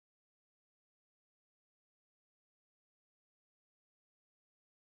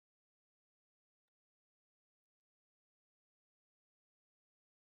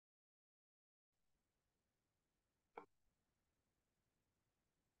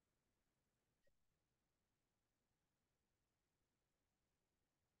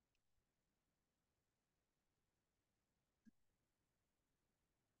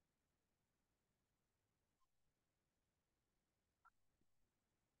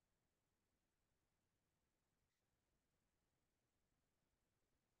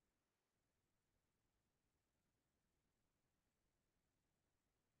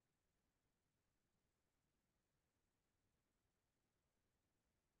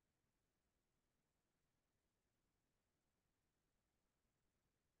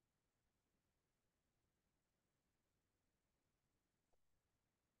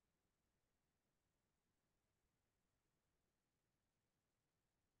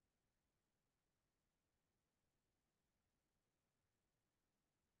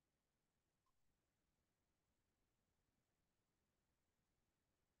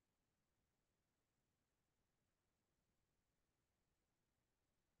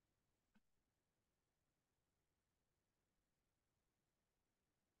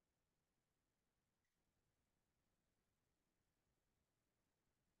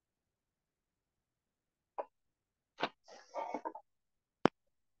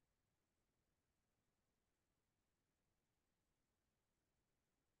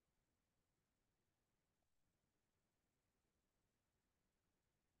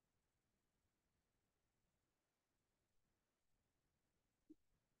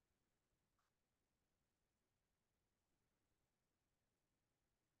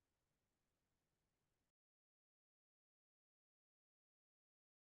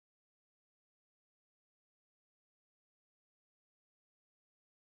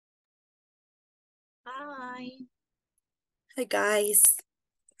Hi. Hi guys.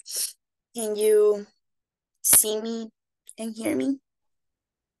 Can you see me and hear me?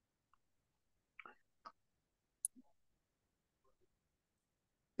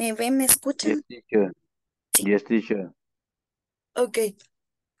 ¿Me ven? ¿Me Yes, escuchan? teacher. Sí. Yes, teacher. Okay.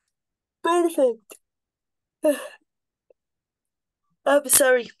 Perfect. I'm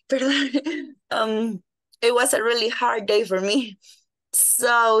sorry. Perdón. It was a really hard day for me.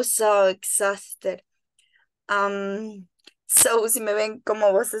 So exhausted. So si me ven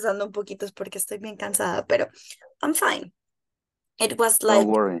como bostezando un poquito es porque estoy bien cansada, pero I'm fine. It was Don't like,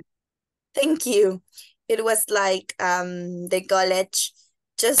 worry. thank you. It was like the college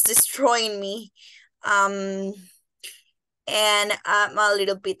just destroying me. Um and I'm a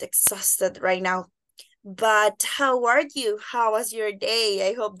little bit exhausted right now. But how are you? How was your day?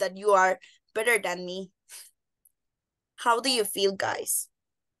 I hope that you are better than me. How do you feel, guys?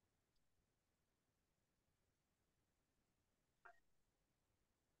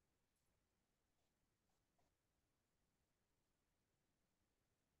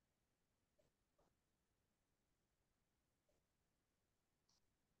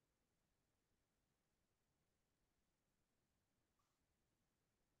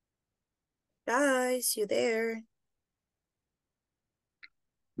 Guys, you there?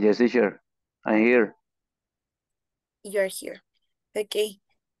 Yes, teacher. I'm here. You're here. Okay.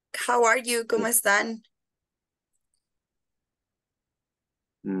 How are you? ¿Cómo están?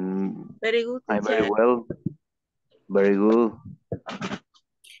 Very good, I'm very teacher. well. Very good.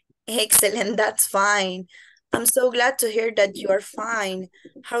 Excellent, that's fine. I'm so glad to hear that you are fine.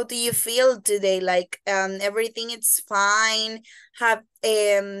 How do you feel today? Like everything is fine? Have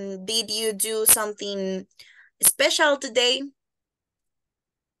did you do something special today?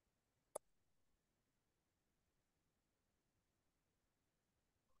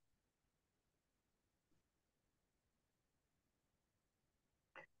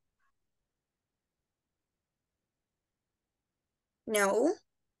 No?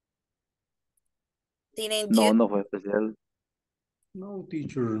 Didn't you? No, no fue especial. No,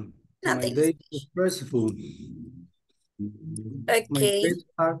 teacher. My Nothing. day is stressful. My Okay. days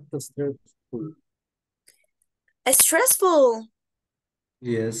are stressful. Stressful.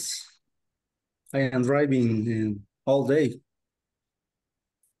 Yes. I am driving all day.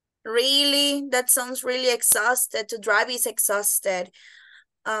 Really? That sounds really exhausted. To drive is exhausted.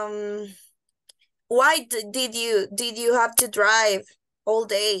 Um, why did you have to drive all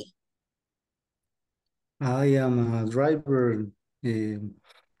day? I am a driver,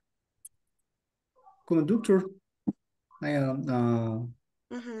 conductor. I am a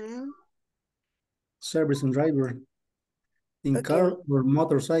Mm-hmm. service and driver in car Okay. or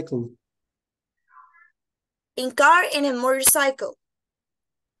motorcycle. In car and in motorcycle.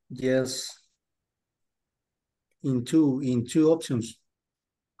 Yes. In two options.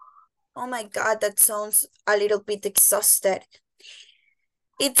 Oh my God, that sounds a little bit exhausted.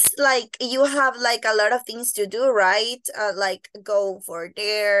 It's like you have like a lot of things to do, right? Like go for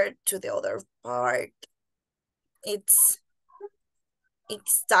there to the other part. It's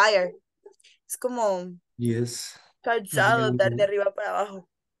tired. Es como Yes. cansado dar de arriba para abajo.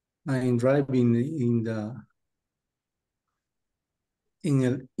 I am driving in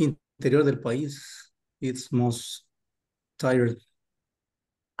el interior del país. It's most tired.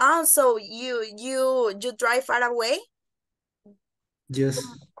 So you drive far away, Yes.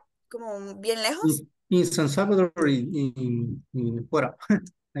 como bien lejos. In San Salvador, in fuera,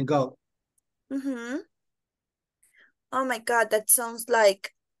 I go. Mm-hmm. Oh my God, that sounds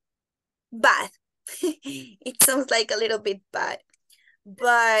like bad. It sounds like a little bit bad.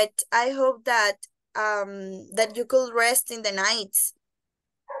 But I hope that you could rest in the nights.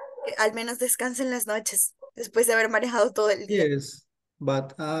 Que al menos descansen las noches después de haber manejado todo el día. Yes,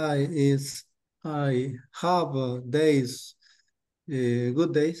 but I have days,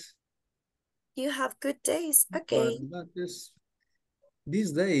 good days, You have good days. but Okay.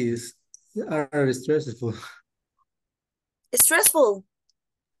 these days are stressful. Stressful.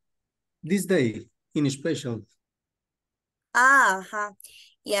 This day in special. Ajá.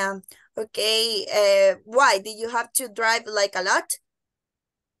 Yeah. Okay. Why? Did you have to drive like a lot?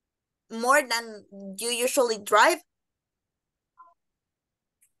 More than you usually drive?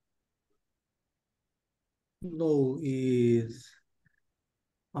 No, es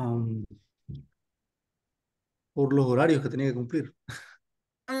por los horarios que tenía que cumplir.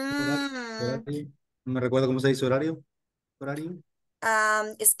 Horario, Mm, horario. No me recuerdo cómo se dice horario. Horario.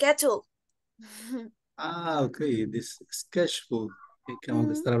 schedule. Ah, ok, this schedule. Que vamos a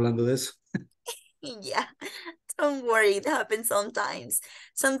Mm, estar hablando de eso. yeah. Don't worry, it happens sometimes.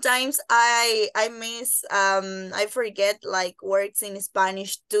 Sometimes I miss I forget like words in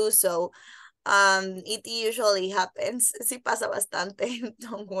Spanish too, so it usually happens. Sí pasa bastante.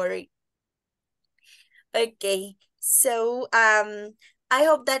 Don't worry. Okay. So I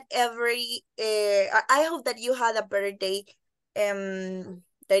hope that I hope that you had a better day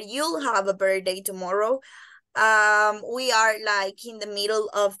that you'll have a better day tomorrow. We are like in the middle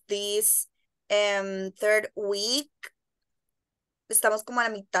of this third week. Estamos como a la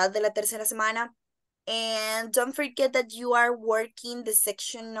mitad de la tercera semana. And don't forget that you are working the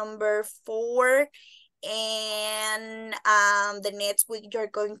section number 4. And the next week you're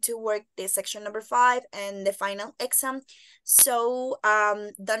going to work the section number 5 and the final exam. So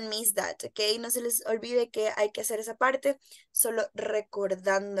don't miss that, okay? No se les olvide que hay que hacer esa parte, solo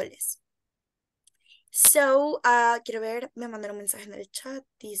recordándoles. So, quiero ver, me mandaron un mensaje en el chat,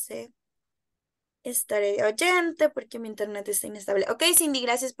 dice... Estaré oyente porque mi internet está inestable. Ok, Cindy,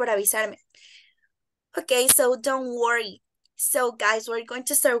 gracias por avisarme. Okay, so don't worry. So guys, we're going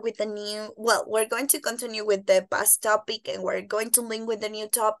to start with the new, well, we're going to continue with the past topic and we're going to link with the new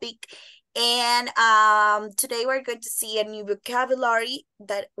topic. And today we're going to see a new vocabulary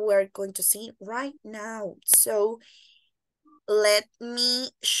that we're going to see right now. So let me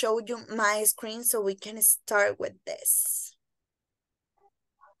show you my screen so we can start with this.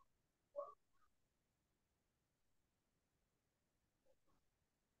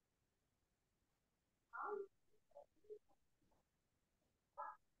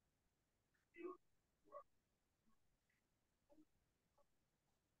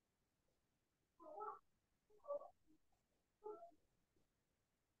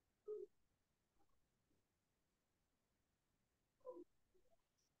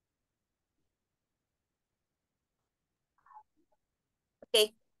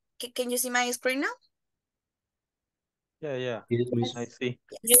 Okay, can you see my screen now? Yeah, Yes, I Miss. see.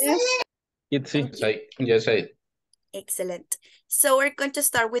 Yes. It's Thank you. yes, I. Excellent. So we're going to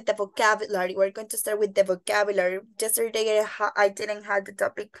start with the vocabulary. We're going to start with the vocabulary. Yesterday I didn't have the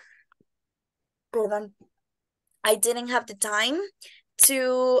topic. Perdón. I didn't have the time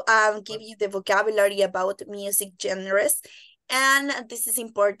to give you the vocabulary about music genres. And this is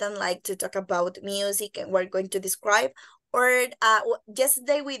important, like to talk about music and we're going to describe. Or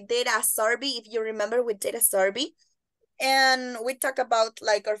yesterday we did a survey. If you remember, we did a survey. And we talk about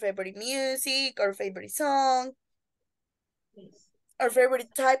like our favorite music, our favorite song, our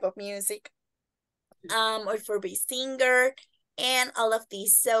favorite type of music, our favorite singer, and all of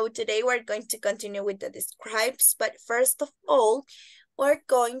these. So today we're going to continue with the describes, but first of all, we're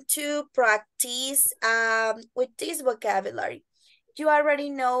going to practice with this vocabulary. You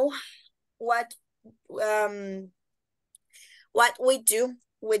already know what we do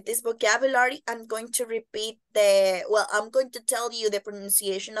with this vocabulary. I'm going to repeat I'm going to tell you the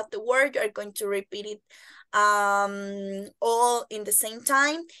pronunciation of the word. You're going to repeat it all in the same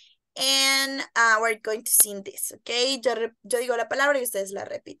time. And we're going to sing this, okay? Yo digo la palabra y ustedes la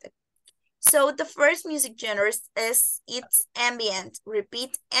repiten. So the first music genre it's ambient.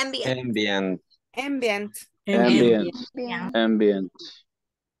 Repeat, ambient. Ambient. Ambient. Ambient. Yeah. Ambient.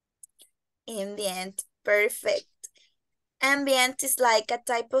 Ambient, perfect. Ambient is like a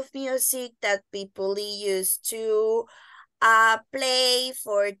type of music that people use to play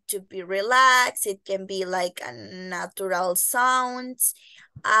for to be relaxed. It can be like a natural sounds.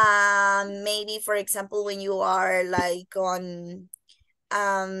 Maybe for example when you are like on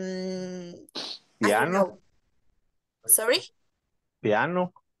I don't Piano. know. Sorry?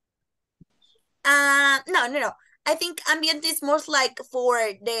 Piano. No. I think ambient is most like for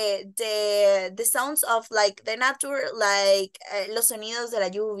the sounds of like the nature, like los sonidos de la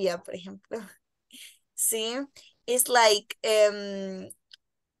lluvia, por ejemplo. Sí, it's like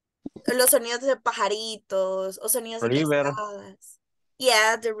los sonidos de pajaritos o sonidos de River. cascadas.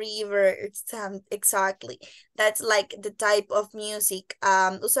 Yeah, the river, exactly. That's like the type of music.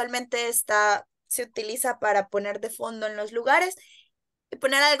 Usualmente se utiliza para poner de fondo en los lugares y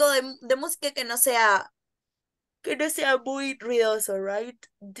poner algo de música que no sea muy ruidoso, right?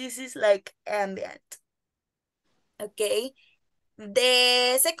 This is like ambient. Okay.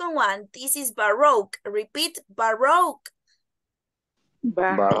 The second one, this is Baroque. Repeat, Baroque.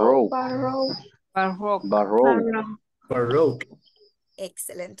 Baroque. Baroque. Baroque.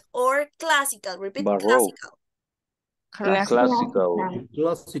 Excellent. Or classical. Repeat, Baroque. classical. Classical.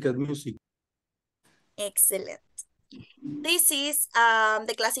 Classical music. Excellent. This is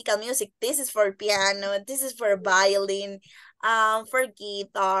the classical music. This is for piano. This is for violin, for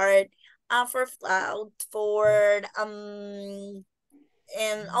guitar, for flute, for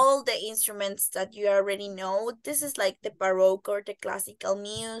and all the instruments that you already know. This is like the baroque or the classical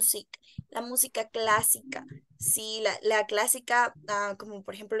music. La música clásica. Sí, la clásica, como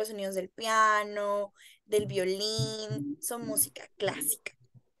por ejemplo los sonidos del piano, del violín, son música clásica.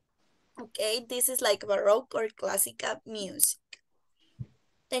 Okay, this is like baroque or classical music.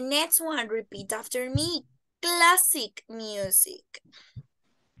 The next one, repeat after me. Classic music.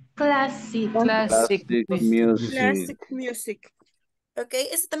 Classic music. Classic music. Ok,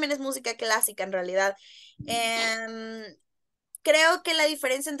 esta también es música clásica en realidad. Creo que la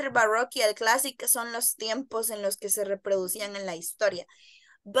diferencia entre el baroque y el clásico son los tiempos en los que se reproducían en la historia.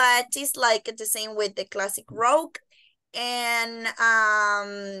 But it's like the same with the classic rock. And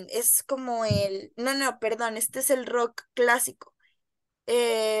es como el... No, perdón, este es el rock clásico.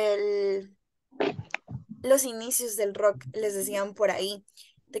 Los inicios del rock, les decían por ahí.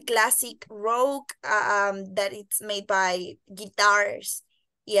 The classic rock that it's made by guitars,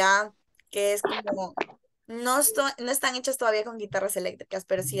 yeah, que es como, no están hechas todavía con guitarras eléctricas,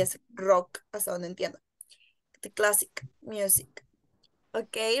 pero sí es rock, hasta donde entiendo. The classic music.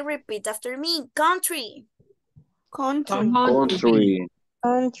 Okay, repeat after me. Country. Country.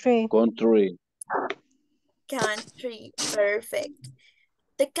 Country, perfect.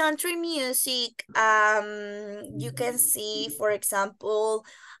 The country music, you can see, for example,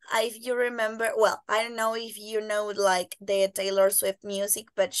 if you remember, well, I don't know if you know like the Taylor Swift music,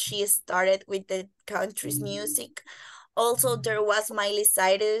 but she started with the country's music. Also, there was Miley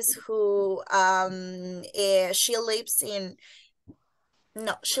Cyrus, who she lives in,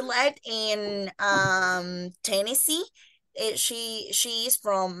 no, she lived in Tennessee. She is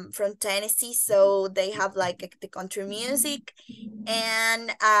from Tennessee, so they have like the country music.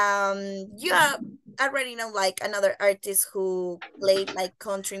 And you already know like another artist who played like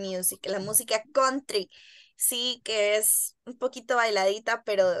country music, la música country. Sí, que es un poquito bailadita,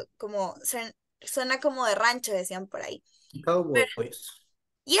 pero como suena como de rancho, decían por ahí. Cowboys.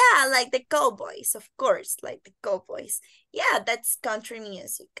 Yeah, like the cowboys, of course, like the cowboys. Yeah, that's country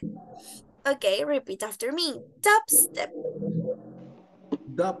music. Okay, repeat after me. Dubstep.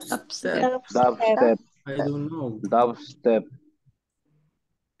 Dubstep. Dubstep. I don't know. Dubstep.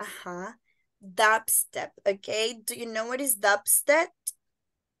 Uh-huh. Dubstep, okay? Do you know what is dubstep?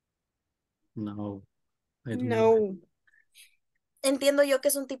 No. I don't know. Entiendo yo que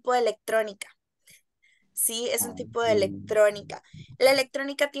es un tipo de electrónica. Sí, es un tipo de electrónica. La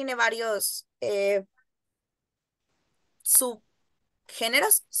electrónica tiene varios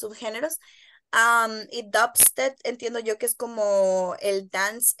subgéneros. Y dubstep entiendo yo que es como el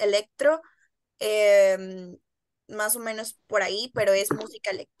dance electro, más o menos por ahí, pero es música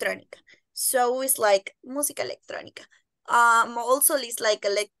electrónica. So it's like música electrónica. Also it's like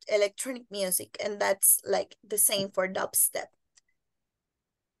electronic music, and that's like the same for dubstep.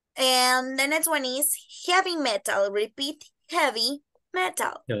 And the next one is heavy metal. Repeat, heavy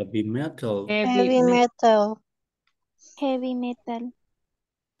metal. Heavy metal. Heavy metal.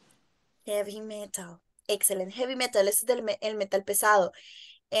 Excelente. Heavy metal, ese es el metal pesado.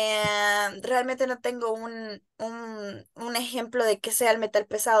 Realmente no tengo un ejemplo de que sea el metal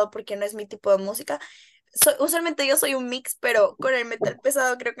pesado porque no es mi tipo de música. Usualmente yo soy un mix, pero con el metal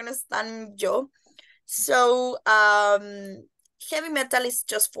pesado creo que no es tan yo. So, heavy metal is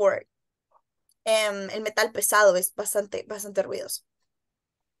just for el metal pesado, es bastante ruidoso.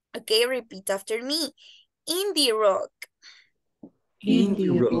 Okay, repeat after me. Indie rock. Indie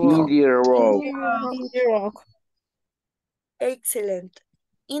rock. Indie rock. Excellent.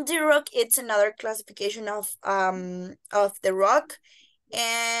 Indie rock, it's another classification of the rock.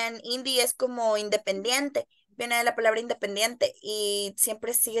 And indie es como independiente. Viene de la palabra independiente y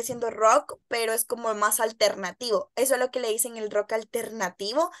siempre sigue siendo rock, pero es como más alternativo. Eso es lo que le dicen el rock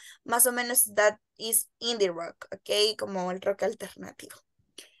alternativo. Más o menos that is indie rock, ¿ok? Como el rock alternativo.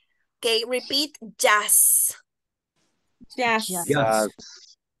 Ok, repeat, jazz. Jazz.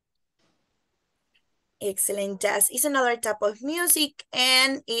 Excellent. Jazz is another type of music,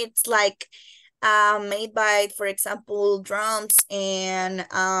 and it's like made by, for example, drums and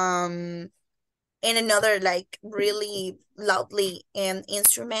and another like really loudly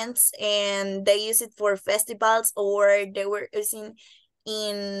instruments, and they use it for festivals, or they were using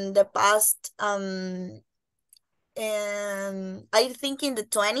in the past I think in the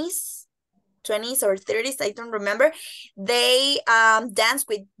 20s or 30s, I don't remember. They dance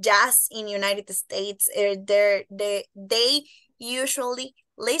with jazz in United States. They usually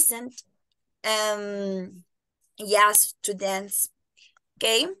listened jazz to dance.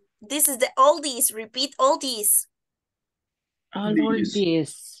 Okay, this is the oldies. Repeat oldies.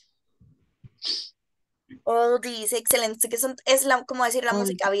 Oldies. Oldies, excelente. Que es como decir la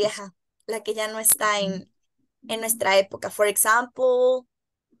música vieja, la que ya no está en nuestra época. For example,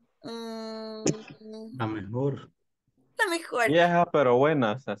 La mejor. la mejor. Vieja, pero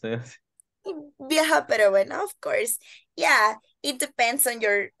buenas. Así es. Vieja pero buena, of course. Yeah, it depends on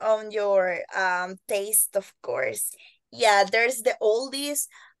your taste, of course. Yeah, there's the oldies.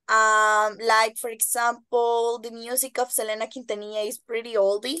 Like for example, the music of Selena Quintanilla is pretty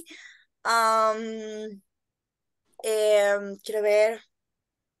oldie. Quiero ver.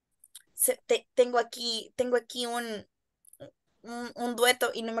 Tengo aquí un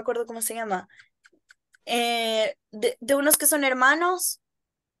dueto y no me acuerdo cómo se llama. De unos que son hermanos.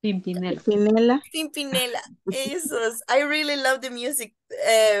 Pimpinela. Pimpinela. Esos. I really love the music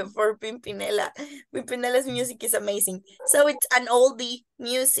for Pimpinela. Pimpinela's music is amazing. So it's an oldie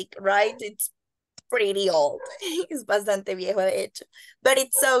music, right? It's pretty old. Es bastante viejo, de hecho. But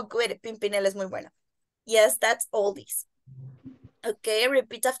it's so good. Pimpinela es muy buena. Yes, that's oldies. Okay,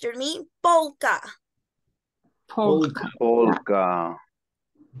 repeat after me. Polka. Polka. Polka.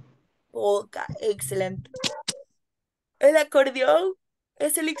 Polka. Excellent. El acordeón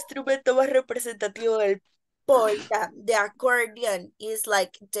es el instrumento más representativo del polka. The accordion is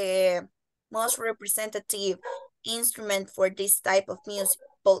like the most representative instrument for this type of music,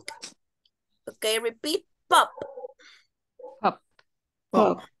 polka. Okay, repeat. Pop. Pop.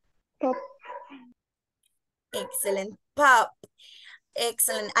 Pop. Excellent. Pop.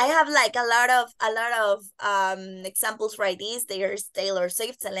 Excellent. I have like a lot of examples right these. There's Taylor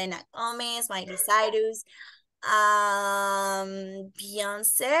Swift, Selena Gomez, Miley Cyrus,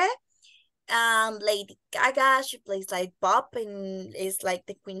 Beyonce, Lady Gaga. She plays like pop and is like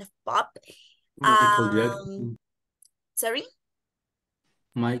the queen of pop. Michael Jackson. Sorry?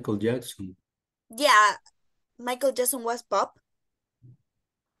 Michael Jackson. Yeah, Michael Jackson was pop.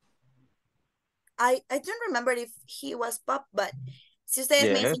 I don't remember if he was pop, but si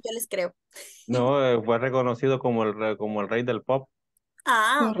ustedes me dicen, yo les creo. No, fue reconocido como el rey del pop.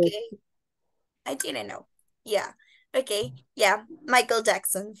 Okay. I didn't know. Yeah. Okay. Yeah. Michael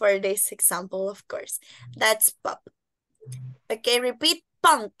Jackson for this example, of course. That's pop. Okay, repeat.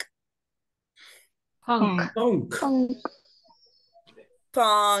 Punk. Punk.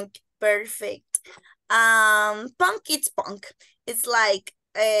 Punk. Perfect. Punk, it's punk. It's like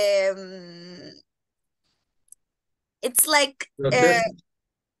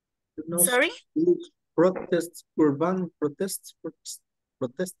sorry? Protests urban,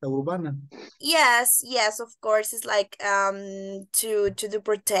 protesta urbana. Yes, of course. It's like to do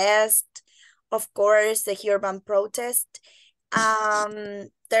protest, of course, the urban protest.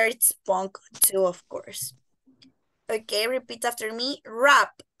 There's punk too, of course. Okay, repeat after me.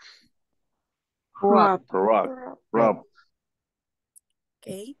 Rap. Rock. Rock.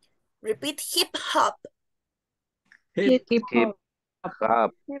 Okay. Repeat. Hip hop. Hip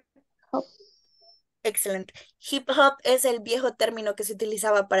Hop. Excellent. Hip hop es el viejo término que se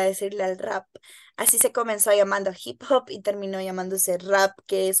utilizaba para decirle al rap. Así se comenzó llamando hip hop y terminó llamándose rap,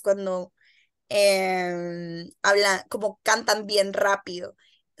 que es cuando hablan, como cantan bien rápido.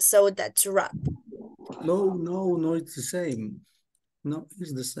 So that's rap. No, it's the same. No,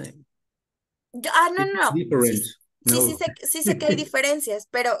 it's the same. No. It's different. Sí sé que hay diferencias,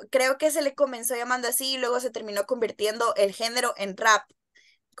 pero creo que se le comenzó llamando así y luego se terminó convirtiendo el género en rap.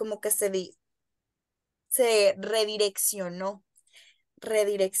 Como que se redireccionó.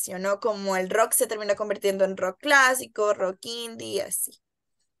 Como el rock se terminó convirtiendo en rock clásico, rock indie, así.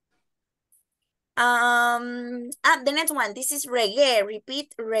 The next one, this is reggae.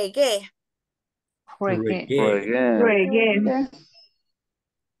 Repeat, reggae.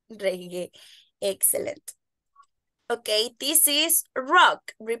 Reggae. Excellent. Okay, this is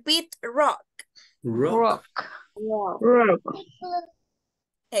rock. Repeat, rock. Rock.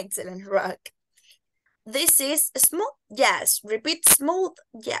 Excellent, rock. This is smooth jazz. Repeat, smooth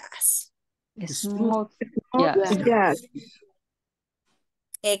jazz. Smooth jazz.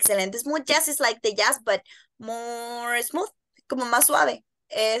 Excellent. Smooth jazz is like the jazz, but more smooth, como más suave.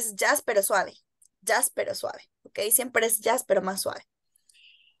 Es jazz, pero suave. Jazz, pero suave. Ok, siempre es jazz, pero más suave.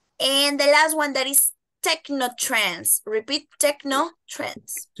 And the last one, that is techno trends. Repeat, techno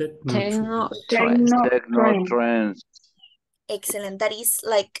trends. Techno Techno trends. trends. Excellent. That is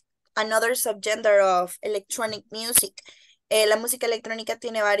like another subgender of electronic music. La música electrónica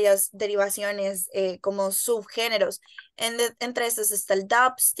tiene varias derivaciones como subgéneros. Entre estos está el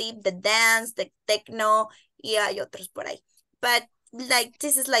dubstep, the dance, the techno, y hay otros por ahí. But like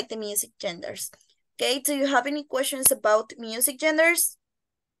this is like the music genders. Okay, do you have any questions about music genders?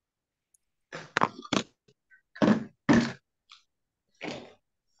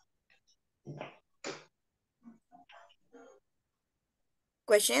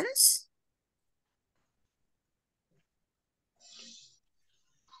 Questions?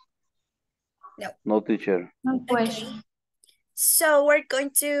 No, teacher. Okay. So we're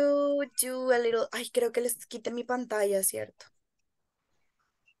going to do a little... Ay, creo que les quité mi pantalla, ¿cierto?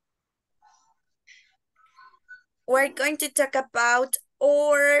 We're going to talk about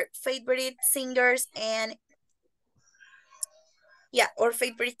our favorite singers and... Yeah, our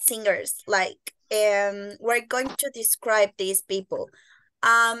favorite singers. Like, we're going to describe these people.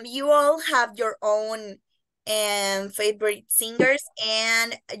 You all have your own favorite singers,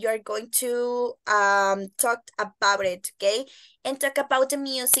 and you're going to talk about it, okay? And talk about the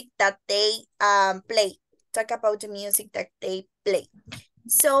music that they play. Talk about the music that they play.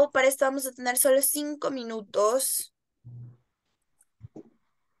 So, para esto vamos a tener solo 5 minutos.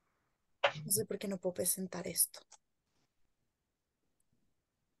 No sé por qué no puedo presentar esto.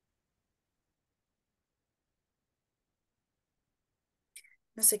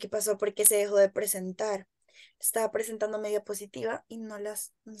 No sé qué pasó porque se dejó de presentar. Estaba presentando mi diapositiva y no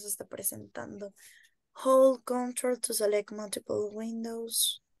se está presentando. Hold Control to select multiple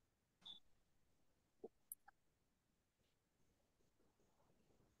windows.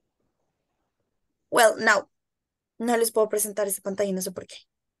 Well, no. No les puedo presentar esta pantalla, no sé por qué.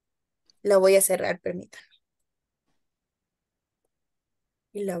 La voy a cerrar, permítanme.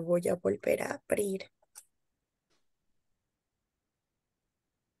 Y la voy a volver a abrir.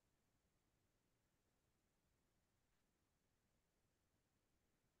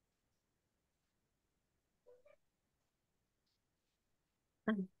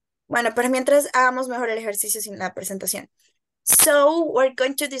 Bueno, pero mientras hagamos mejor el ejercicio sin la presentación. So, we're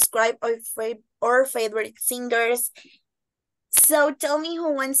going to describe our favorite singers. So, tell me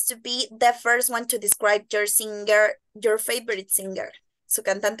who wants to be the first one to describe your singer, your favorite singer, su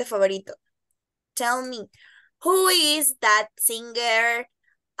cantante favorito. Tell me, who is that singer?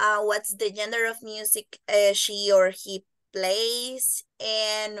 What's the gender of music she or he plays?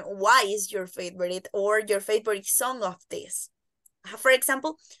 And why is your favorite or your favorite song of this? For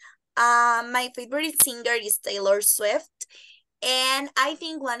example, my favorite singer is Taylor Swift. And I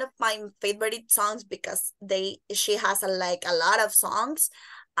think one of my favorite songs, because she has a lot of songs.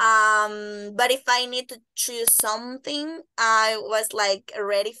 But if I need to choose something, I was like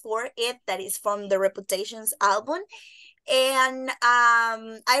ready for it. That is from the Reputations album. And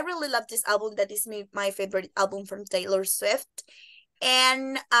I really love this album. That is my favorite album from Taylor Swift.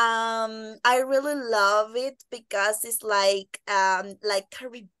 And I really love it because it's like a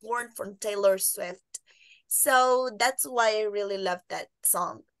reborn from Taylor Swift. So that's why I really love that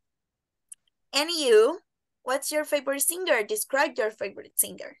song. And you, what's your favorite singer? Describe your favorite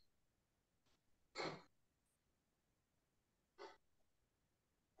singer.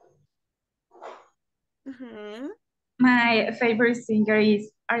 My favorite singer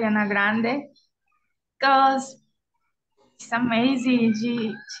is Ariana Grande because she's amazing.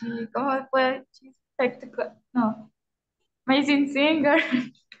 She's spectacular. No, amazing singer.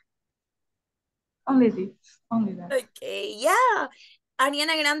 Only that. Okay, yeah.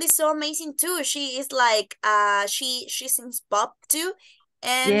 Ariana Grande is so amazing too. She is like she sings pop too.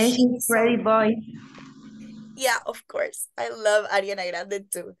 And yeah, she's a pretty boy. Yeah, of course. I love Ariana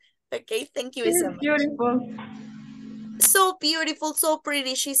Grande too. Okay, thank you She's so much. Beautiful. So beautiful, so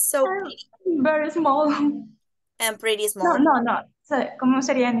pretty. She's so pretty. Very small. And pretty small. No. So, ¿cómo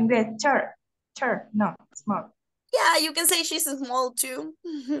sería en inglés? Short. No, small. Yeah, you can say she's small too.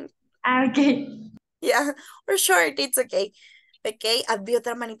 Okay. Yeah, or short, it's okay. Okay, había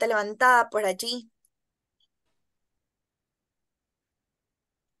otra manita levantada por allí.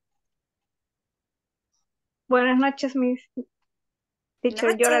 Buenas noches, Miss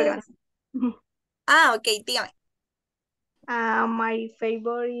Teacher. Yo la levanto. Ok, dígame. My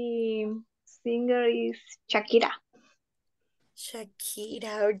favorite singer is Shakira.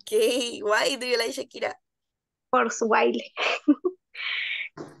 Shakira, okay. Why do you like Shakira? Por su baile.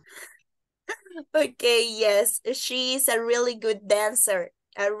 Okay, yes. She's a really good dancer.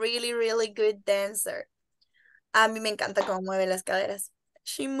 A really, really good dancer. A mí me encanta cómo mueve las caderas.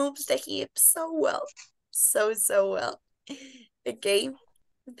 She moves the hips so well. So well. Okay.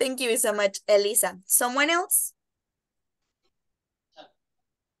 Thank you so much, Elisa. Someone else?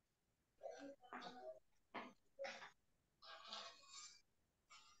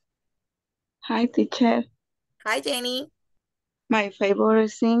 Hi, teacher. Hi, Jenny. My favorite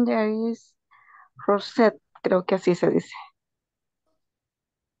singer is Rosette. Creo que así se dice.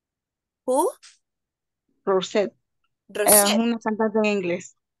 Who? Rosette. Es Rosette. una cantante de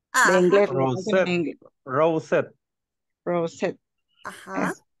inglés. De Ajá. inglés. Rosette. De inglés. Rosette. Rosette.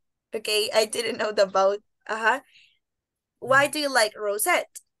 Ajá. Okay, I didn't know about. Ajá. Why do you like Rosette?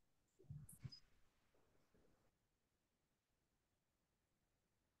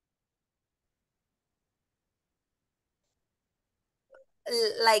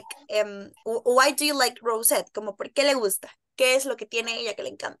 Like, why do you like Rosette? Como, ¿por qué le gusta? ¿Qué es lo que tiene ella que le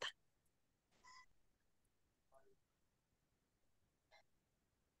encanta?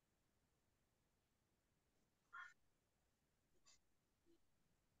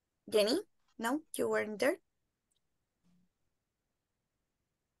 Jenny? No, you weren't there.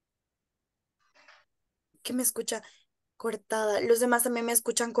 ¿Qué me escucha cortada? ¿Los demás también me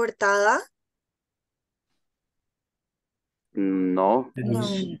escuchan cortada? No, No.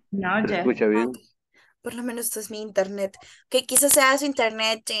 No, se Jeff. escucha bien. Ok. Por lo menos esto es mi internet. Ok, quizás sea su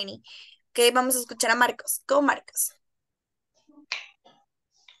internet, Jenny. Ok, vamos a escuchar a Marcos. Go, Marcos.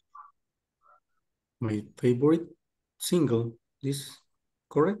 My favorite single is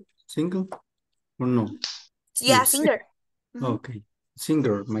correct? Single or no? Yeah, Yes. singer. Okay.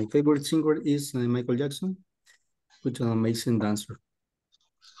 Singer. My favorite singer is Michael Jackson, which is an amazing dancer.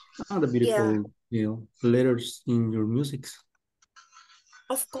 The beautiful, letters in your music.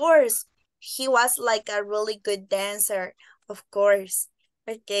 Of course. He was like a really good dancer. Of course.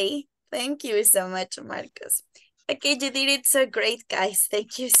 Okay. Thank you so much, Marcos. Okay, you did it so great, guys.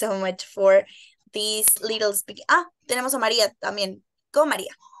 Thank you so much for these little speak. Ah, tenemos a María también. Go,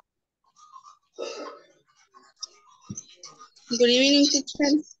 María. Good evening,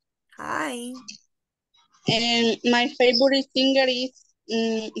 teacher. Hi. And my favorite singer is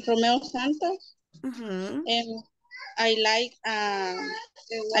Romeo Santos. And I like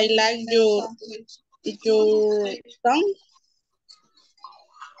your song.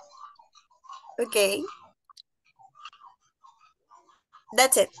 Okay.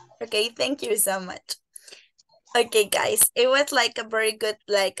 That's it. Okay, thank you so much. Okay, guys, it was like a very good,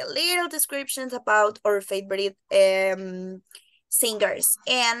 like a little descriptions about our favorite singers.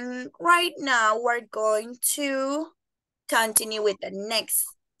 And right now we're going to continue with the next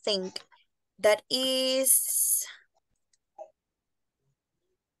thing that is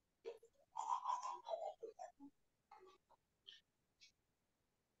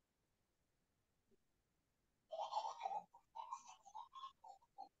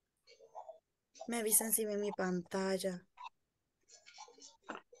me avisan si ven mi pantalla.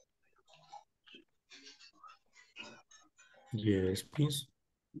 Yes, please.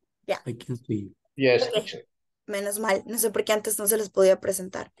 Yeah. I can see. Yes, Okay. Menos mal, no sé por qué antes no se los podía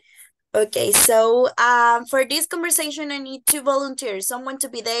presentar. Okay, so for this conversation, I need two volunteers, someone to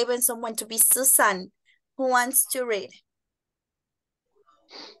be Dave and someone to be Susan. Who wants to read?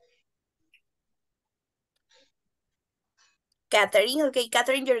 Catherine, okay,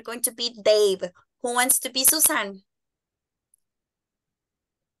 Catherine, you're going to be Dave. Who wants to be Susan?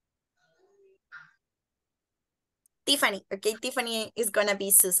 Tiffany, okay, Tiffany is gonna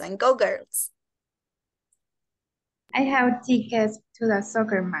be Susan. Go, girls. I have tickets to the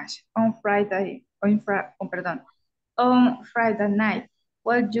soccer match on Friday, on Friday night.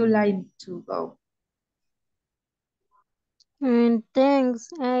 Would you like to go? Thanks,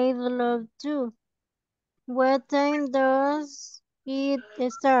 I'd love to. What time does it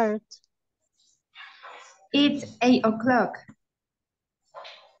start? It's 8 o'clock.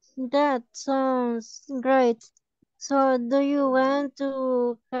 That sounds great. So do you want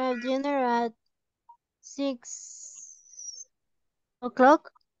to have dinner at 6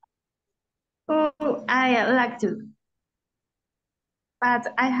 o'clock? Oh, I like to.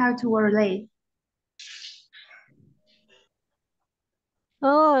 But I have to work late.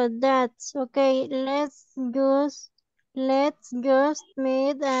 Oh, that's okay. Let's just meet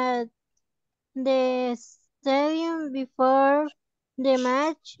at the stadium before the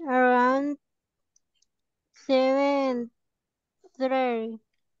match around 7:30.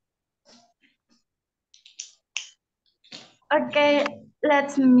 Okay,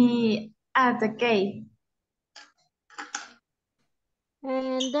 let's meet at the gate.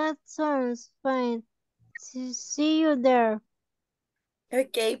 And that sounds fine. See you there.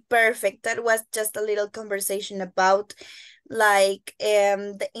 Okay, perfect. That was just a little conversation about like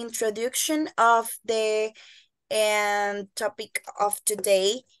the introduction of the topic of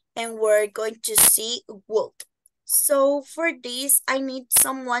today, and we're going to see would. So for this, I need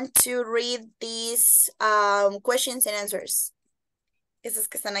someone to read these questions and answers. Esas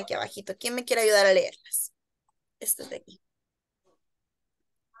que están aquí abajito. ¿Quién me quiere ayudar a leerlas? Estas de aquí.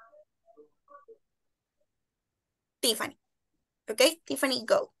 Tiffany. Okay, Tiffany,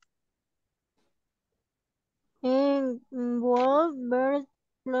 go. And what bird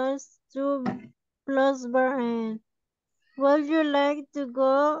plus two plus bird. Would you like to go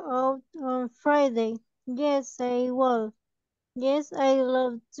out on Friday? Yes, I will. Yes, I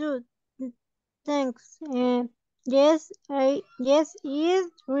love to. Thanks. Yes, I'd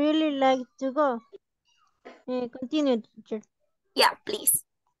really like to go. Continue, teacher. Yeah, please.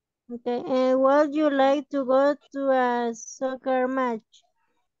 Okay. Would you like to go to a soccer match?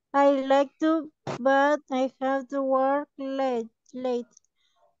 I like to, but I have to work late.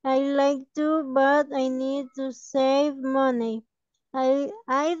 I like to, but I need to save money.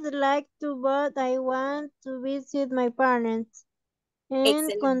 I'd like to, but I want to visit my parents. And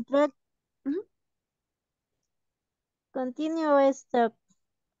Excellent. continue or stop.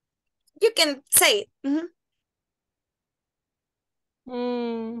 You can say it.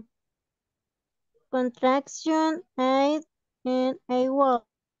 Contraction, and I will.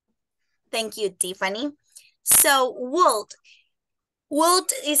 Thank you, Tiffany. So would.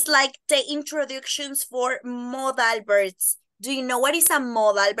 Would is like the introductions for modal verbs. Do you know what is a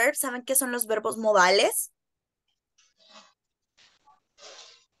modal verb? ¿Saben qué son los verbos modales?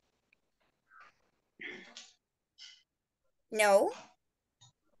 No.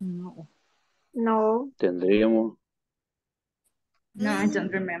 No. No. Tendríamos. No, I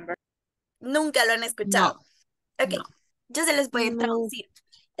don't remember. Nunca lo han escuchado. No. Ok, yo se les voy a No. introducir.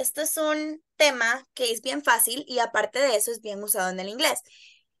 Esto es un tema que es bien fácil y aparte de eso es bien usado en el inglés.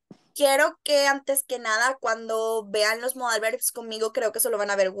 Quiero que antes que nada, cuando vean los modal verbs conmigo, creo que solo van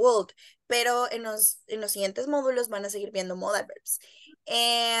a ver would, pero en los siguientes módulos van a seguir viendo modal verbs.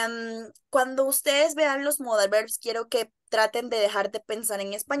 Cuando ustedes vean los modal verbs, quiero que traten de dejar de pensar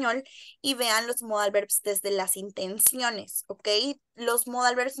en español y vean los modal verbs desde las intenciones, ¿ok? Los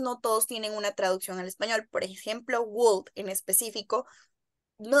modal verbs no todos tienen una traducción al español. Por ejemplo, would en específico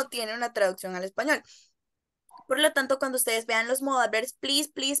no tiene una traducción al español. Por lo tanto, cuando ustedes vean los modal verbs,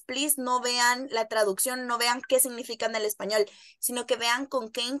 please, no vean la traducción, no vean qué significan en el español, sino que vean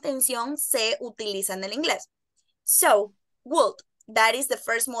con qué intención se utilizan en el inglés. So, would, that is the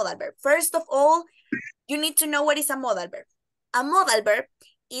first modal verb. First of all, you need to know what is a modal verb. A modal verb,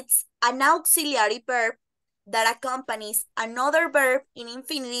 it's an auxiliary verb that accompanies another verb in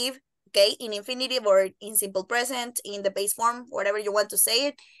infinitive, okay, in infinitive or in simple present, in the base form, whatever you want to say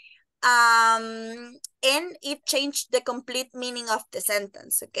it. And it changed the complete meaning of the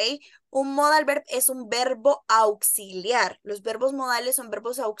sentence, ¿ok? Un modal verb es un verbo auxiliar. Los verbos modales son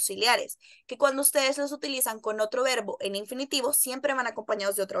verbos auxiliares, que cuando ustedes los utilizan con otro verbo en infinitivo, siempre van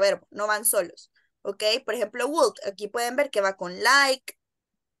acompañados de otro verbo, no van solos, ¿ok? Por ejemplo, would, aquí pueden ver que va con like.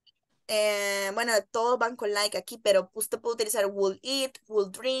 Bueno, todos van con like aquí, pero usted puede utilizar will eat,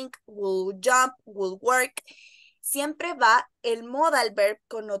 will drink, will jump, will work. Siempre va el modal verb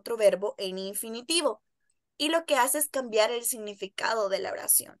con otro verbo en infinitivo. Y lo que hace es cambiar el significado de la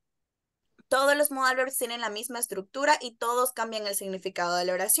oración. Todos los modal verbs tienen la misma estructura y todos cambian el significado de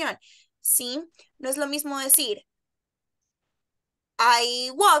la oración. ¿Sí? No es lo mismo decir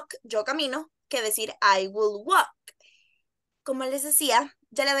I walk, yo camino, que decir I will walk. Como les decía,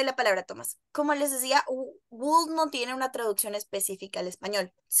 ya le doy la palabra a Tomás. Como les decía, will no tiene una traducción específica al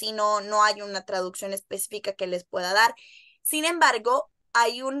español. Si no, no hay una traducción específica que les pueda dar. Sin embargo,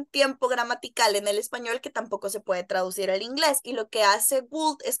 hay un tiempo gramatical en el español que tampoco se puede traducir al inglés. Y lo que hace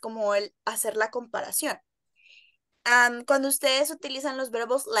would es como el hacer la comparación. Cuando ustedes utilizan los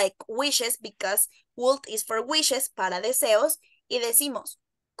verbos like wishes, because would is for wishes, para deseos, y decimos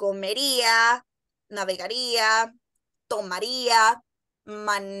comería, navegaría, tomaría,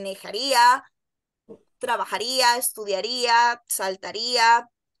 manejaría, trabajaría, estudiaría, saltaría,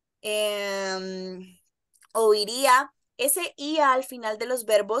 oiría. Ese ia al final de los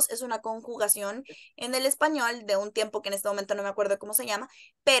verbos es una conjugación en el español de un tiempo que en este momento no me acuerdo cómo se llama,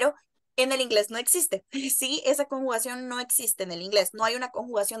 pero en el inglés no existe. Sí, esa conjugación no existe en el inglés. No hay una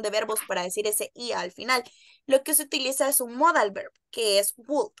conjugación de verbos para decir ese ia al final. Lo que se utiliza es un modal verb, que es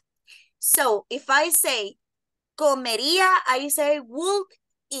would. So, if I say comería, I say would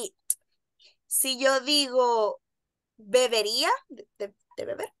eat. Si yo digo bebería, de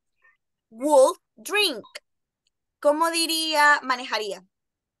beber, would drink. ¿Cómo diría manejaría?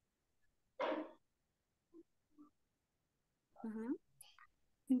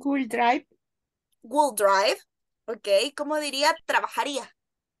 Google Drive. Would drive. Ok, ¿cómo diría trabajaría?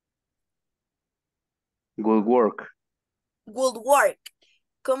 Good work. Would work.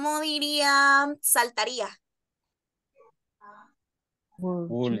 ¿Cómo diría saltaría?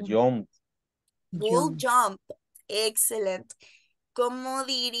 Will jump. Would jump. Excellent. ¿Cómo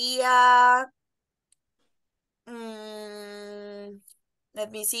diría? Let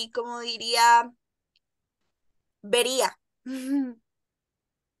me see, ¿cómo diría? Vería.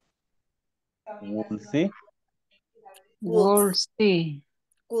 Will see. Would see.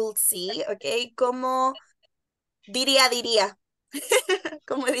 Would see, ok. ¿Cómo diría?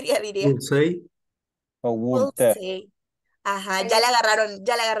 ¿Cómo diría? Would say, O Will would tell. say. Ajá, ya le agarraron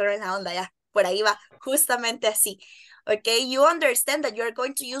la onda, ya. Por ahí va, justamente así. Okay, you understand that you're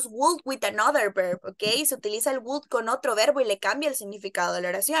going to use would with another verb, okay? Se utiliza el would con otro verbo y le cambia el significado de la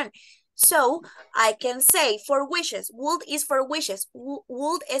oración. So, I can say for wishes. Would is for wishes.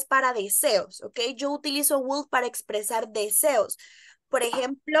 Would es para deseos, okay? Yo utilizo would para expresar deseos. Por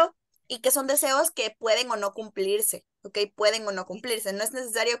ejemplo, y que son deseos que pueden o no cumplirse, ¿ok? Pueden o no cumplirse. No es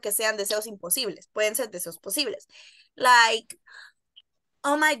necesario que sean deseos imposibles. Pueden ser deseos posibles. Like,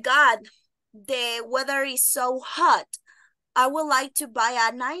 oh my God, the weather is so hot. I would like to buy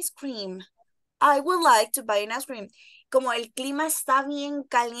an ice cream. I would like to buy an ice cream. Como el clima está bien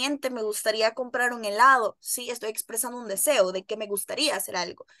caliente, me gustaría comprar un helado. Sí, estoy expresando un deseo de que me gustaría hacer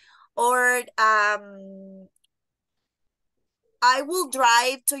algo. Or, I will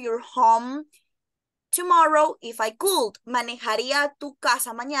drive to your home tomorrow if I could. Manejaría tu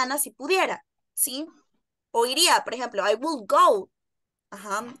casa mañana si pudiera, ¿sí? O iría, por ejemplo, I will go.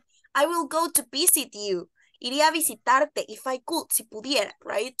 Ajá. I will go to visit you. Iría a visitarte if I could, si pudiera,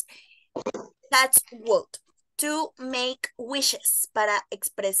 right? That's would. To make wishes, para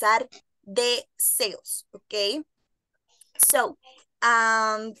expresar deseos, ¿ok? So,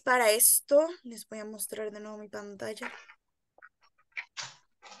 para esto, les voy a mostrar de nuevo mi pantalla.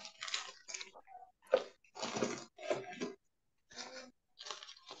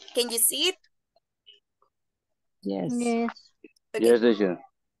 Can you see it? Yes. Yes. Okay. Yes, teacher.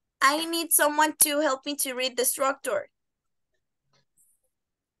 I need someone to help me to read the structure.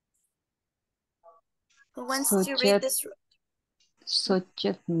 Who wants to read the structure?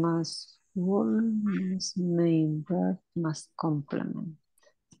 Subject más will más main verb más complement.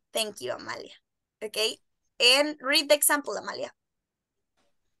 Thank you, Amalia. Okay. And read the example, Amalia.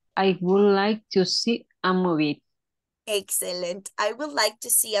 I would like to see a movie. Excellent. I would like to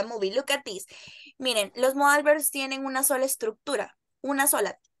see a movie. Look at this. Miren, los modal verbs tienen una sola estructura. Una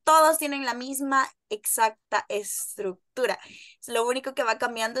sola. Todos tienen la misma exacta estructura. Lo único que va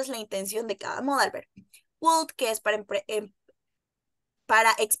cambiando es la intención de cada modal verb. Would, que es para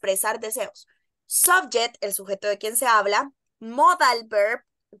expresar deseos. Subject, el sujeto de quien se habla. Modal verb,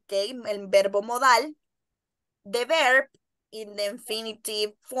 ok, el verbo modal. The verb in the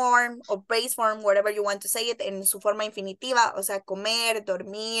infinitive form o base form, whatever you want to say it, en su forma infinitiva, o sea, comer,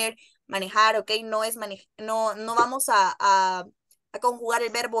 dormir, manejar, ok, no vamos a conjugar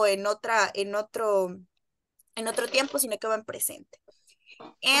el verbo en otro tiempo, sino que va en presente.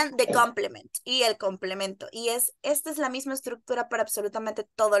 And the complement, y el complemento. Y esta es la misma estructura para absolutamente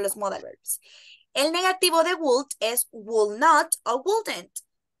todos los modal verbs. El negativo de would es will not o wouldn't.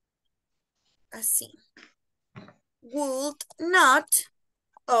 Así. Would not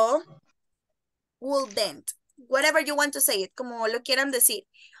o wouldn't. Whatever you want to say it, como lo quieran decir.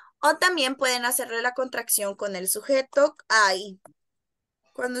 O también pueden hacerle la contracción con el sujeto I.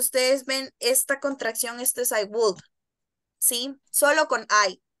 Cuando ustedes ven esta contracción, esto es I would. ¿Sí? Solo con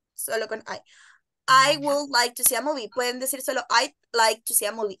I. Solo con I. I would like to see a movie. Pueden decir solo I'd like to see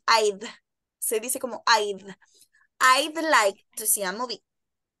a movie. I'd. Se dice como I'd. I'd like to see a movie.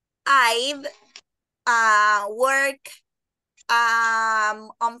 I'd work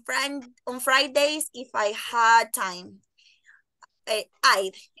on Fridays if I had time.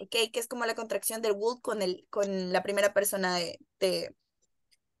 I'd, ok, que es como la contracción del would con la primera persona de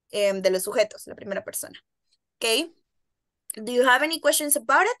los sujetos, la primera persona. Ok. Do you have any questions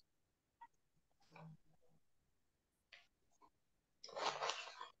about it?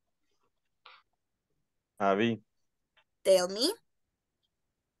 Abby. Tell me.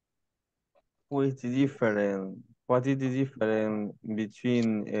 What is the difference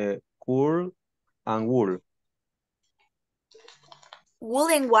between cool and wool? Wool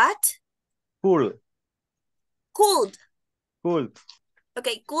and what? Cool. Could. Cool.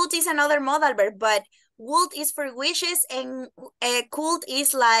 Okay, could is another modal verb, but would is for wishes and could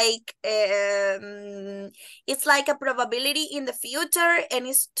is like it's like a probability in the future and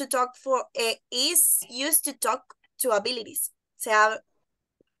is used to talk to abilities. O sea,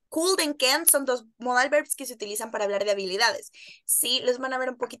 Could and can son dos modal verbs que se utilizan para hablar de habilidades. Sí, los van a ver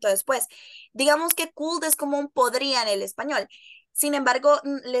un poquito después. Digamos que could es como un podría en el español. Sin embargo,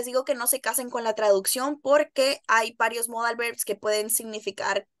 les digo que no se casen con la traducción porque hay varios modal verbs que pueden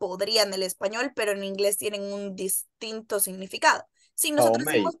significar podría en el español, pero en inglés tienen un distinto significado. Si nosotros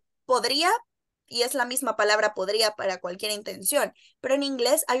decimos podría, y es la misma palabra podría para cualquier intención, pero en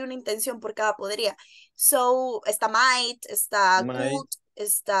inglés hay una intención por cada podría. So, está might, está could,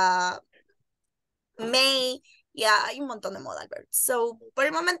 está may, ya hay un montón de modal verbs. So, por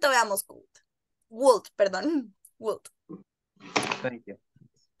el momento veamos could. Would, perdón, would. Thank you.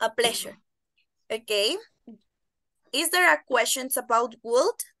 A pleasure. Okay. Is there a questions about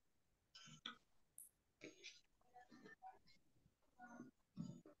would?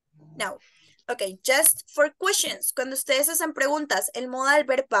 No. Okay, just for questions. Cuando ustedes hacen preguntas, el modal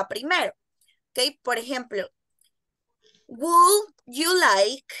verb va primero. Okay, por ejemplo, would you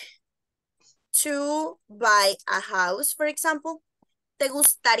like to buy a house, for example? ¿Te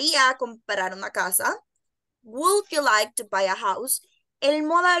gustaría comprar una casa? Would you like to buy a house? El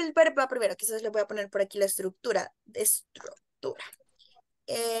modal verb va primero. Quizás le voy a poner por aquí la estructura.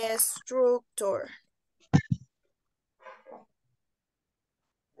 Estructura.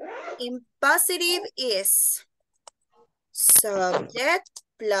 In positive is subject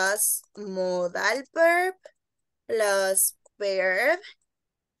plus modal verb plus verb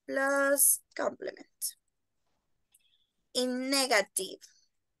plus complement. In negative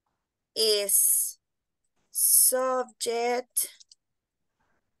is subject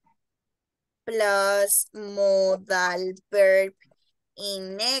plus modal verb.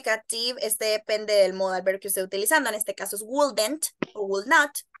 In negative, este depende del modal verb que esté utilizando. En este caso es wouldn't o would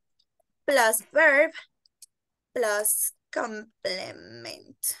not. Plus verb plus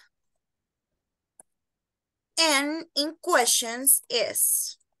complement. And in questions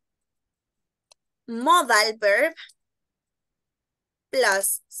is modal verb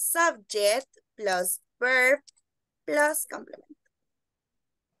plus subject plus verb plus complement.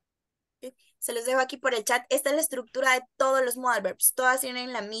 Okay. Se los dejo aquí por el chat. Esta es la estructura de todos los modal verbs. Todas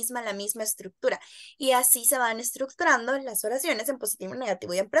tienen la misma estructura. Y así se van estructurando las oraciones en positivo, en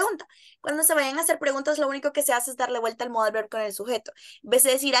negativo y en pregunta. Cuando se vayan a hacer preguntas, lo único que se hace es darle vuelta al modal verb con el sujeto. En vez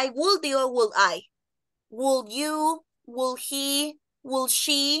de decir I would, digo would I. Would you, will he, will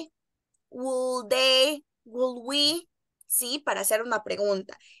she, will they, will we, ¿sí? Para hacer una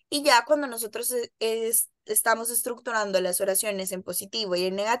pregunta. Y ya cuando nosotros estamos estructurando las oraciones en positivo y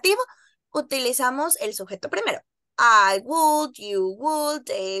en negativo, utilizamos el sujeto primero. I would, you would,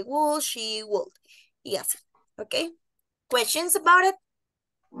 they would, she would. Y así, ¿ok? Questions about it?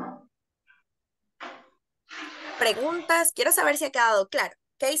 Preguntas. Quiero saber si ha quedado claro,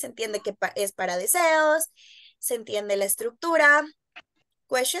 ¿ok? Se entiende que es para deseos, se entiende la estructura.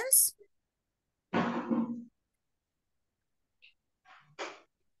 Questions?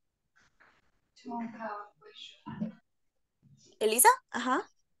 Elisa? Ajá.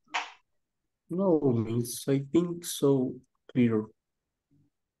 No, miss, I think so clear.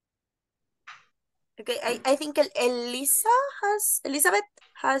 Okay, I think Elizabeth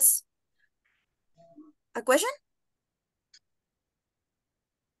has a question?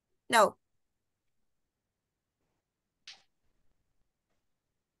 No.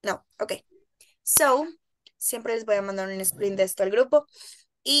 No, ok. So, siempre les voy a mandar un screen de esto al grupo.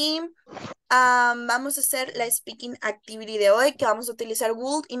 Y vamos a hacer la speaking activity de hoy, que vamos a utilizar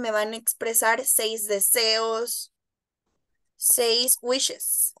would y me van a expresar 6 deseos, 6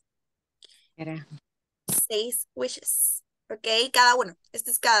 wishes. 6 wishes. Ok, cada uno. Este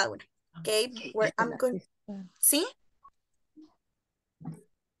es cada uno. Ok, where I'm going. ¿Sí?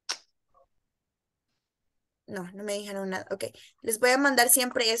 No, no me dijeron nada. Ok, les voy a mandar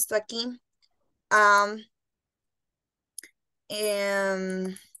siempre esto aquí.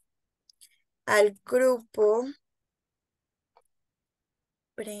 Al grupo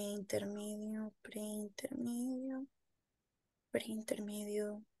preintermedio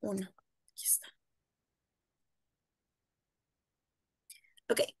 1. Aquí está.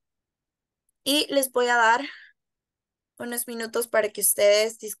 Ok. Y les voy a dar unos minutos para que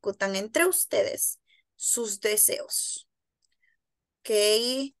ustedes discutan entre ustedes sus deseos. Ok.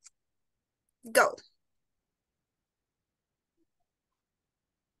 Go.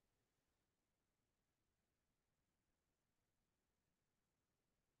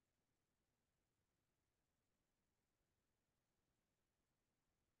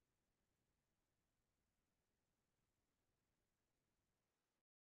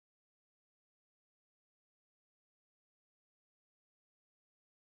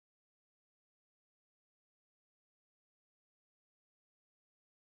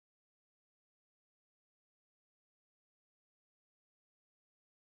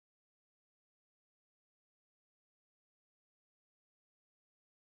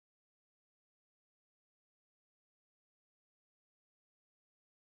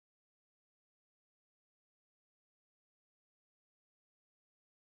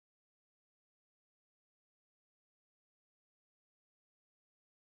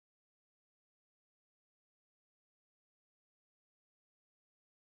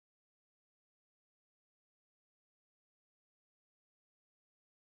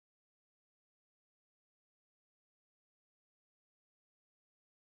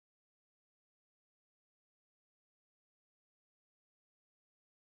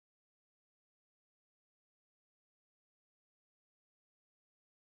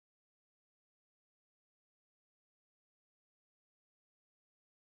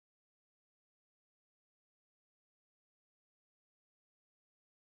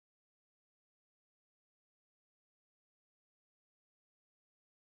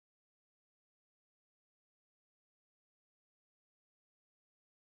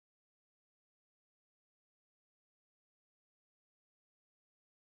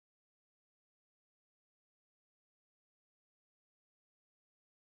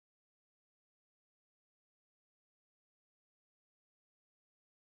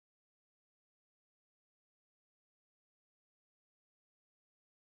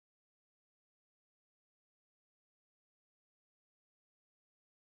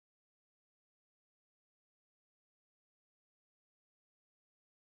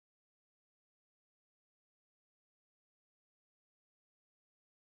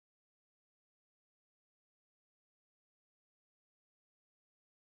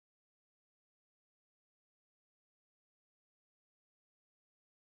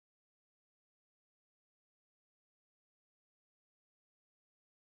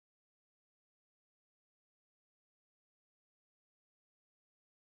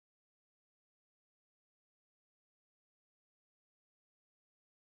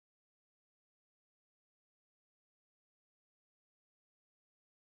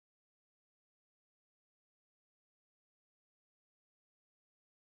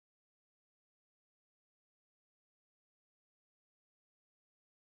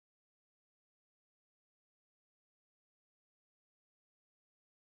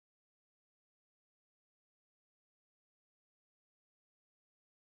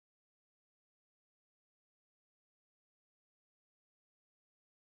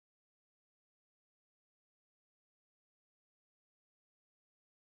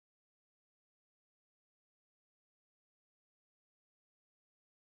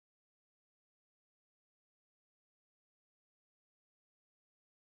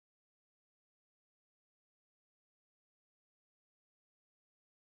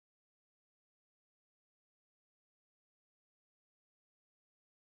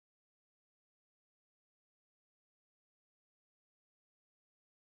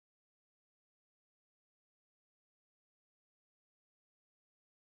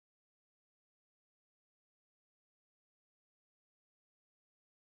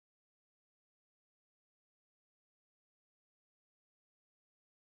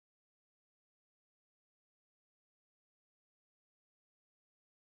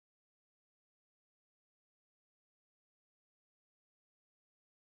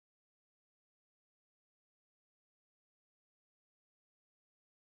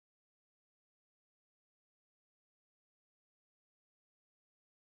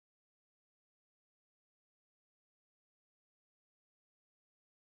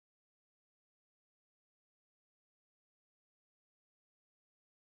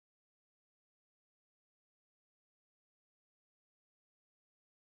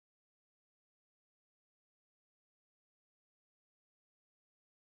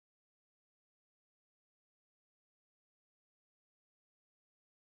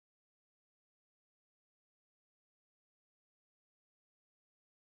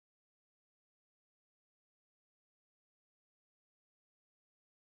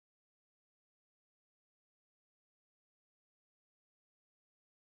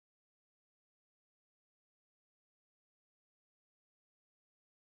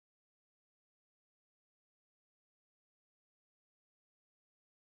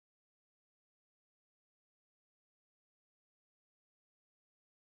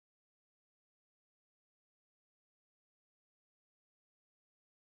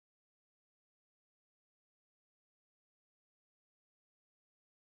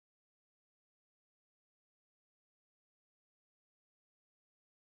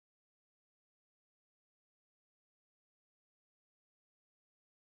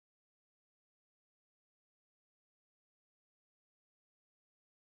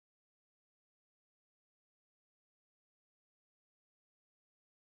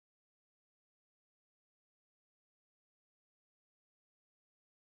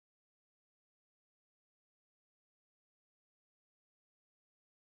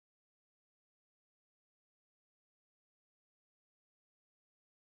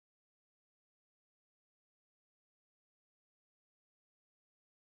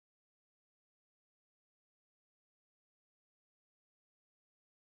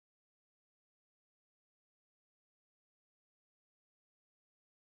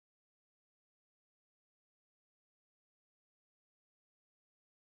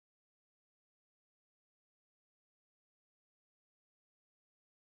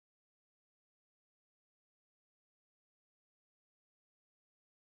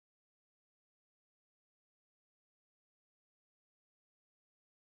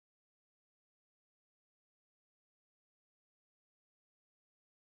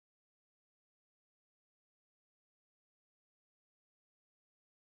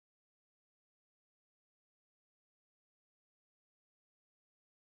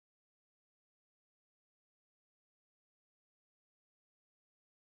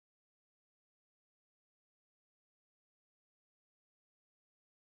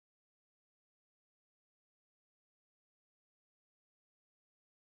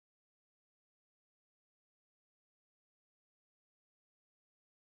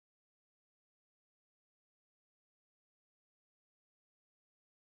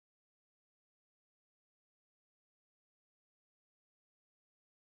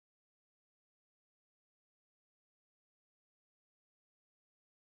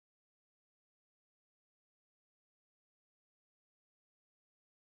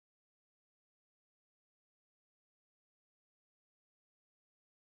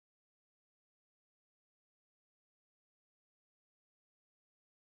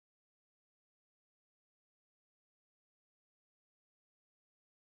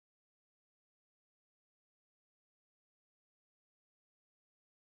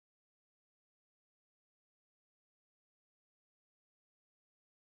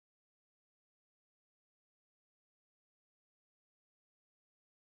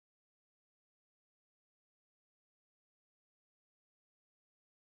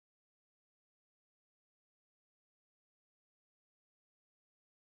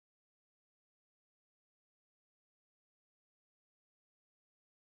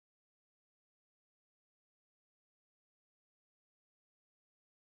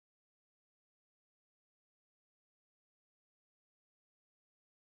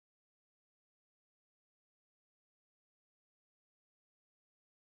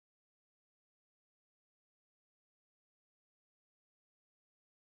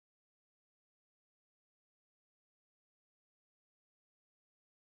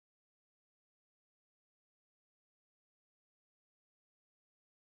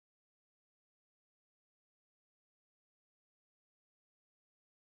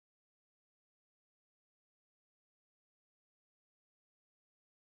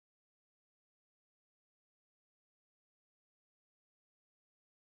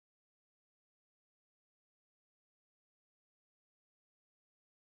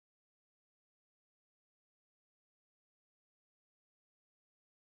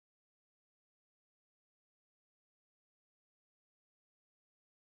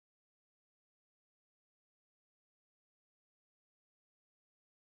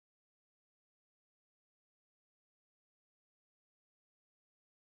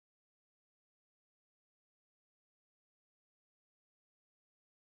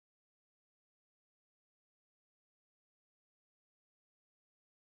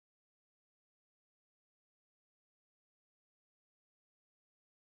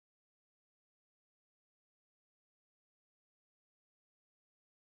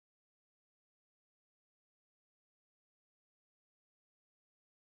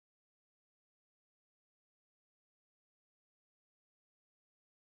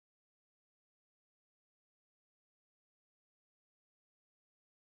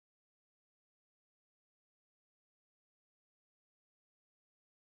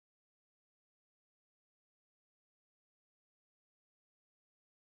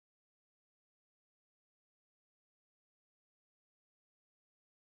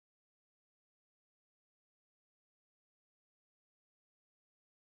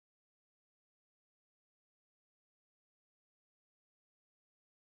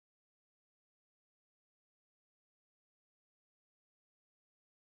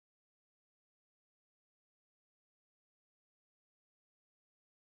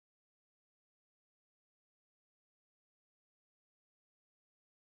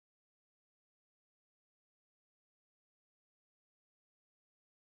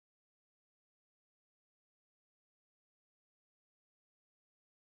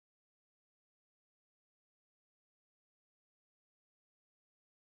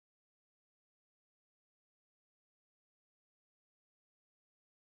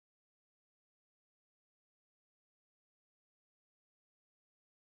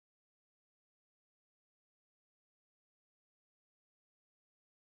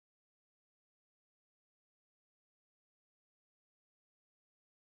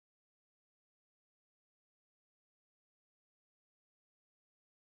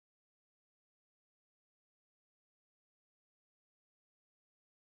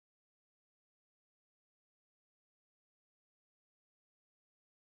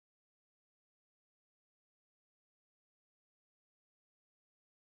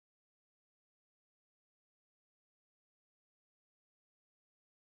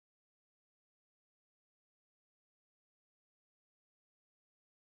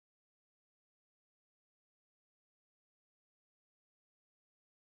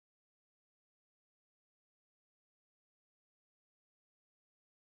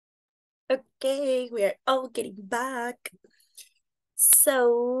 Okay, we are all getting back.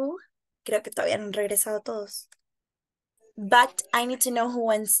 So, creo que todavía no han regresado todos. But I need to know who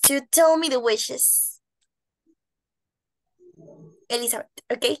wants to tell me the wishes. Elizabeth,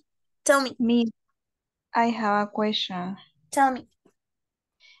 okay? Tell me. Me, I have a question. Tell me.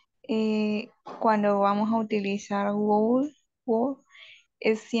 Cuando vamos a utilizar will,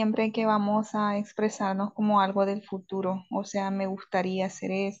 es siempre que vamos a expresarnos como algo del futuro. O sea, me gustaría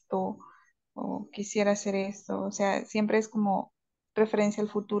hacer esto o quisiera hacer esto. O sea, siempre es como referencia al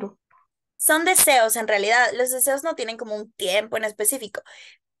futuro. Son deseos en realidad. Los deseos no tienen como un tiempo en específico,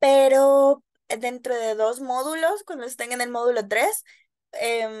 pero dentro de 2 módulos, cuando estén en el módulo 3,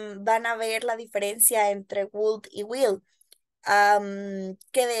 van a ver la diferencia entre would y will.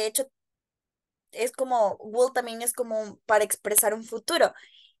 Que de hecho es como, will también es como para expresar un futuro.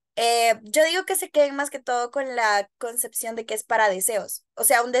 Yo digo que se queden más que todo con la concepción de que es para deseos. O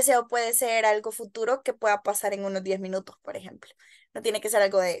sea, un deseo puede ser algo futuro que pueda pasar en unos 10 minutos, por ejemplo. No tiene que ser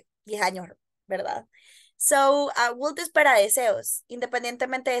algo de 10 años, ¿verdad? So, will es para deseos,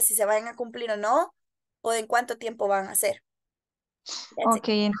 independientemente de si se vayan a cumplir o no, o de en cuánto tiempo van a ser. That's it. Ok,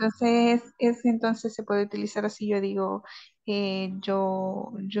 entonces se puede utilizar así. Yo digo,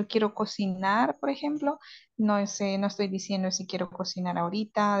 yo quiero cocinar, por ejemplo. No sé, no estoy diciendo si quiero cocinar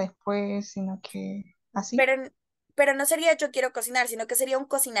ahorita, después, sino que así. Pero no sería yo quiero cocinar, sino que sería un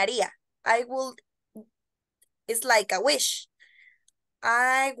cocinaría. I will, it's like a wish.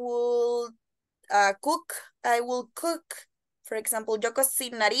 I will cook, I will cook. For example, yo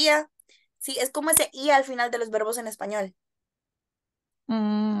cocinaría. Sí, es como ese i al final de los verbos en español.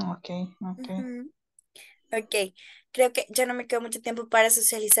 Ok. Ujú. Ok, creo que ya no me queda mucho tiempo para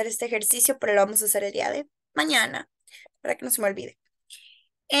socializar este ejercicio, pero lo vamos a hacer el día de mañana, para que no se me olvide.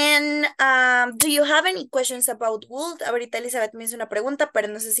 And do you have any questions about would? Ahorita Elizabeth me hizo una pregunta, pero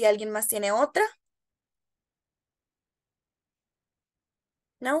no sé si alguien más tiene otra.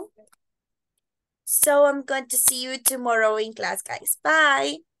 No? So I'm going to see you tomorrow in class, guys.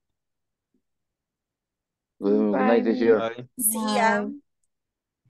 Bye. Good night, teacher. Bye. See ya.